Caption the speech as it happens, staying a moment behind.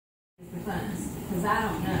Because I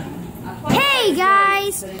don't know. Hey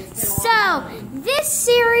guys, so this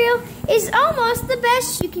cereal is almost the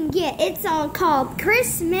best you can get. It's all called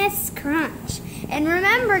Christmas Crunch. And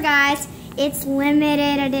remember guys, it's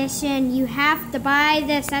limited edition. You have to buy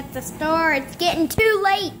this at the store. It's getting too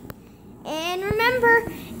late. And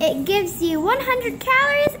remember, it gives you 100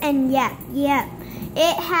 calories and yep,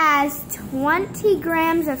 it has 20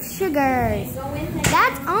 grams of sugar.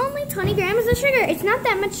 That's only 20 grams of sugar. It's not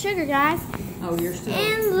that much sugar, guys. Oh, you're still.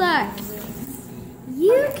 And look,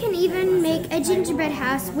 you can even make a gingerbread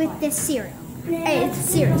house with this cereal. It's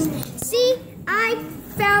serious. See, I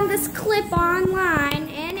found this clip online,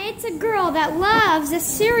 and it's a girl that loves this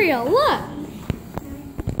cereal. Look.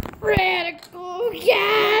 Radical,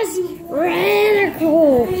 guys.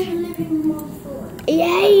 Radical.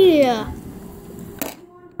 Yeah.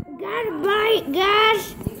 Gotta buy it,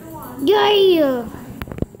 guys. Yeah.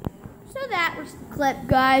 So that was the clip,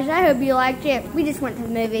 guys. I hope you liked it. We just went to the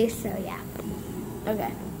movies, so yeah.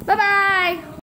 Okay. Bye-bye.